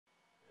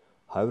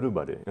Hi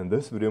everybody, in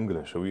this video I'm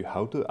gonna show you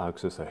how to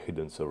access a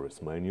hidden service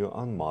menu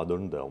on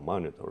modern Dell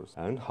monitors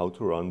and how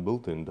to run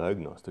built-in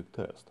diagnostic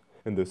test.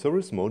 In the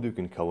service mode you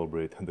can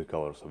calibrate the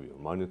colors of your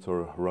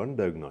monitor, run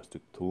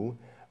diagnostic tool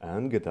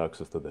and get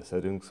access to the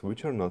settings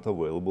which are not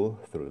available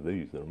through the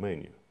user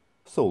menu.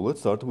 So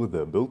let's start with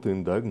the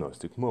built-in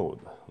diagnostic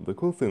mode. The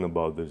cool thing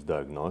about this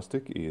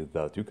diagnostic is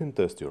that you can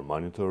test your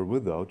monitor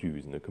without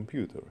using a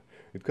computer.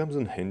 It comes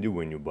in handy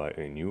when you buy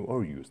a new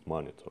or used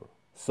monitor.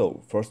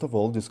 So, first of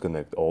all,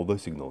 disconnect all the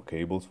signal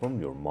cables from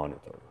your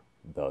monitor.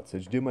 That's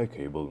HDMI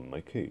cable in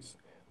my case.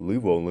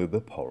 Leave only the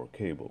power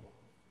cable.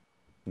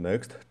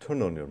 Next,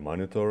 turn on your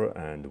monitor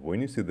and when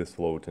you see this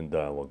floating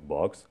dialog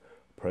box,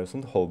 press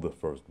and hold the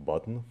first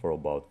button for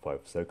about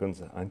 5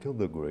 seconds until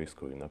the gray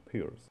screen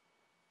appears.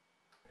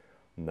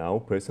 Now,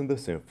 pressing the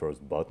same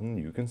first button,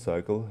 you can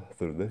cycle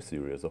through the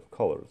series of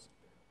colors: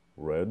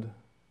 red,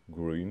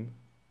 green,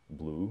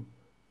 blue,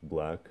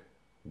 black,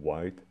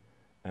 white,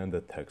 and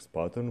the text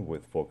pattern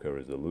with 4K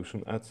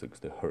resolution at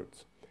 60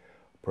 Hz.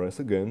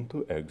 Press again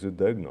to exit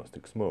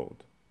diagnostics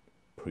mode.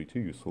 Pretty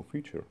useful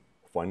feature.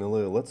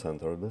 Finally, let's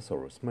enter the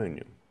service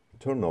menu.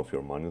 Turn off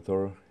your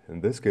monitor.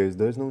 In this case,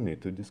 there is no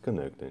need to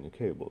disconnect any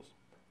cables.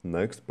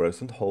 Next,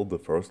 press and hold the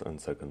first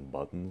and second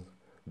buttons,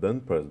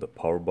 then press the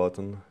power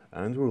button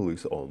and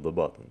release all the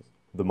buttons.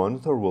 The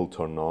monitor will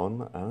turn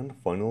on and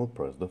finally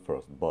press the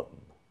first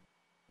button.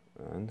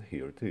 And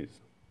here it is.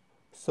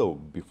 So,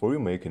 before you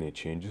make any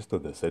changes to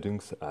the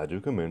settings, I'd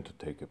recommend to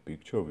take a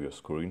picture of your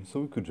screen so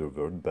we could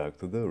revert back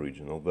to the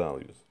original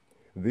values.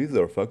 These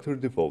are factory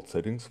default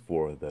settings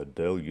for the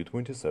Dell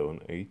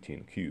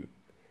U2718Q.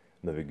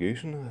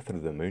 Navigation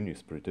through the menu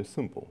is pretty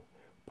simple.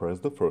 Press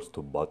the first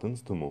two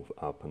buttons to move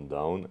up and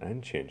down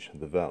and change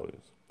the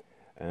values,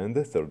 and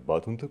the third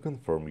button to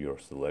confirm your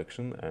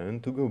selection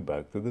and to go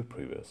back to the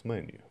previous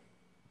menu.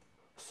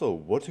 So,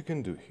 what you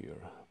can do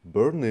here?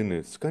 Burn-in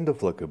is kind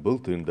of like a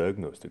built-in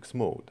diagnostics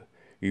mode.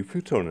 If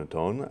you turn it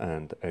on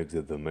and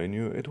exit the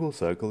menu, it will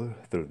cycle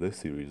through the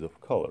series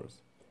of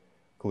colors.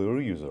 Clear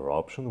user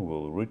option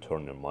will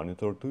return your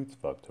monitor to its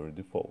factory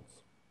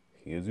defaults.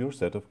 Here's your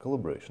set of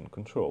calibration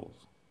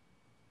controls.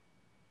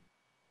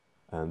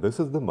 And this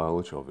is the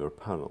mileage of your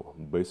panel,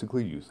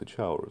 basically usage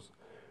hours.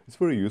 It's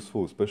very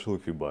useful, especially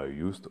if you buy a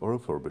used or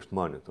refurbished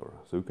monitor,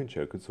 so you can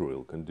check its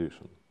real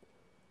condition.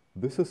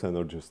 This is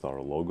Energy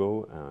Star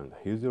logo, and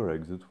here's your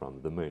exit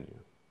from the menu.